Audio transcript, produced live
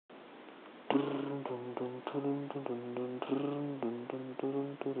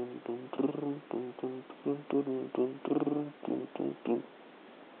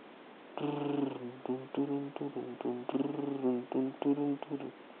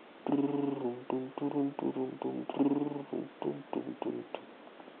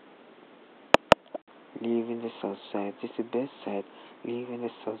Live in the south side, this is the best side. Live in the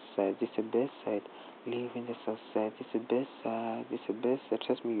south side, this is the best side. Live in the south side, this is the best side. This is the best side.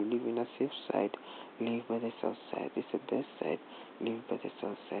 Trust me, you live in a safe side. Live by the south side, this is the best side. Live by the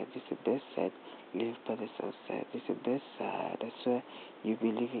south side, this is the best side. Live by the south side, this is the best side. I swear, you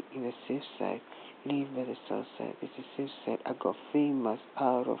be living in the safe side. Live by the south side, this is the safe side. I got famous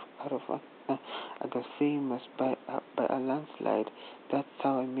I got famous by a landslide. That's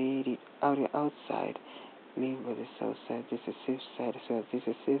how I made it outside. Live by the south side, this is safe side. I swear this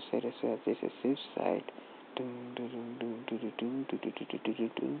is safe side. I swear this is safe side.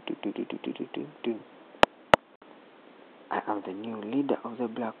 I am the new leader of the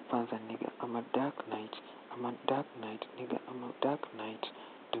Black Panther, nigga. I'm a dark knight. I'm a dark knight, nigga. I'm a dark knight.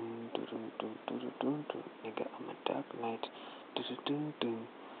 Nigga, I'm a dark knight.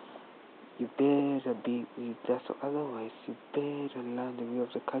 You better be with us, or otherwise you better learn the way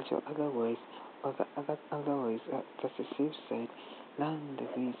of the culture. Otherwise, that's a safe side. Learn the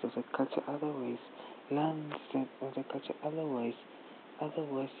ways of the culture. Otherwise, learn the sense of the culture. Otherwise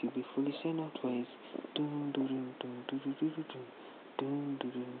you'll be foolish and not wise.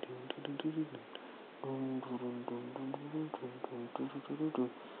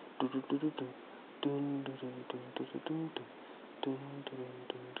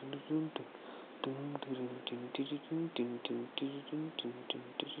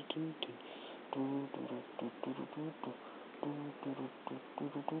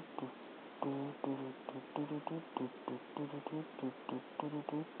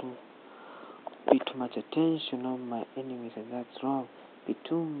 Pay too much attention on my enemies, and that's wrong. Pay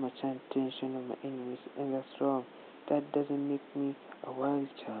too much attention on my enemies, and that's wrong. That doesn't make me a wild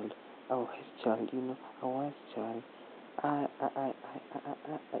child, a wise child.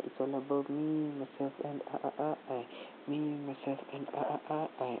 It's all about me, myself, and I. Me, myself, and I.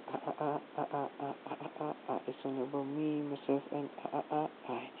 It's all about me, myself, and I.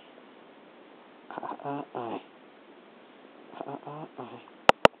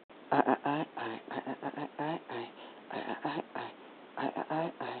 I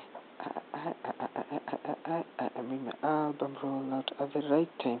made my album roll out at the right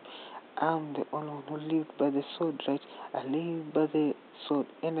time. I'm the only one who lived by the sword, right? I lived by the sword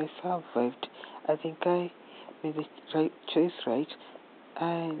and I survived. I think I made the right choice, right?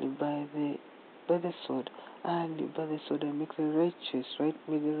 I live by the sword. I live by the sword. I make the right choice, right?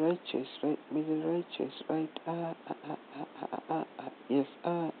 Make the right choice, right? Make the right choice, right? Yes,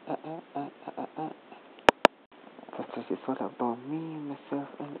 Because it's all about me, myself,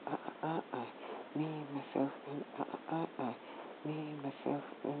 and I. Me, myself, and I. Me, myself,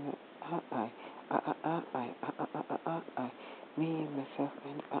 and I. Me, myself,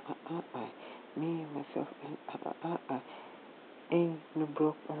 and I. Me, myself, and I. Ain't no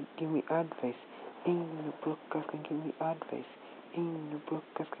broke can give me advice. Ain't no broke can give me advice. Ain't no broke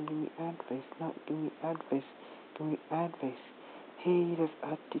can give me advice. Not give me advice. Give me advice. Haters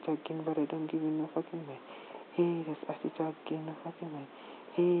at it again, but I don't give you no fucking mind. Haters at it again, no fucking mind.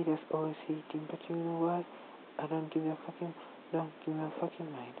 Haters always hating, but you know what? I don't give you a fucking, don't give me a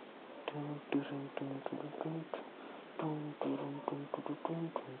fucking mind.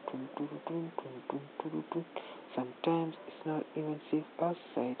 Sometimes it's not even safe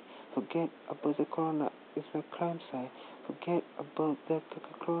outside. Forget about the corona, it's my crime side. Forget about the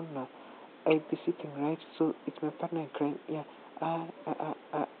corona. I be sitting right, so it's my partner in crime. Yeah, I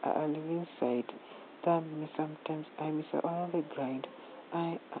live inside. Damn me, sometimes I miss out on the grind.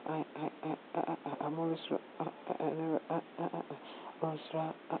 I'm always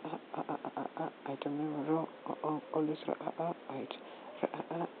I don't never wrong. Always right.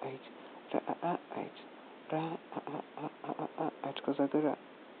 Because I got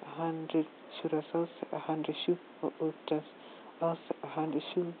 100 shooters, also 100 shooters, also 100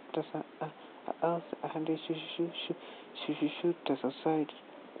 shooters, also 100 shooters outside.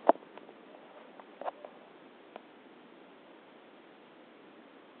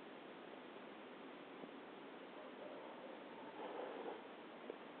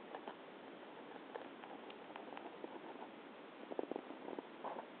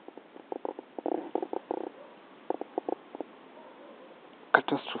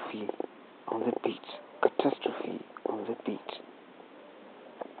 Catastrophe on the beat. Catastrophe on the beat.